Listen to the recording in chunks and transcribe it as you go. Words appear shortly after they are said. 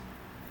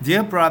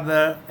Dear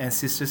brother and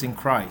sisters in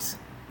Christ,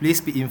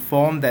 please be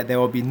informed that there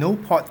will be no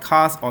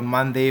podcast on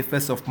Monday,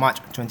 1st of March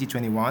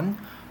 2021.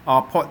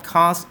 Our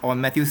podcast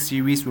on Matthew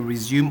series will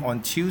resume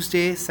on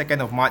Tuesday,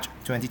 2nd of March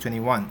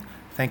 2021.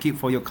 Thank you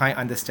for your kind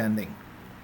understanding.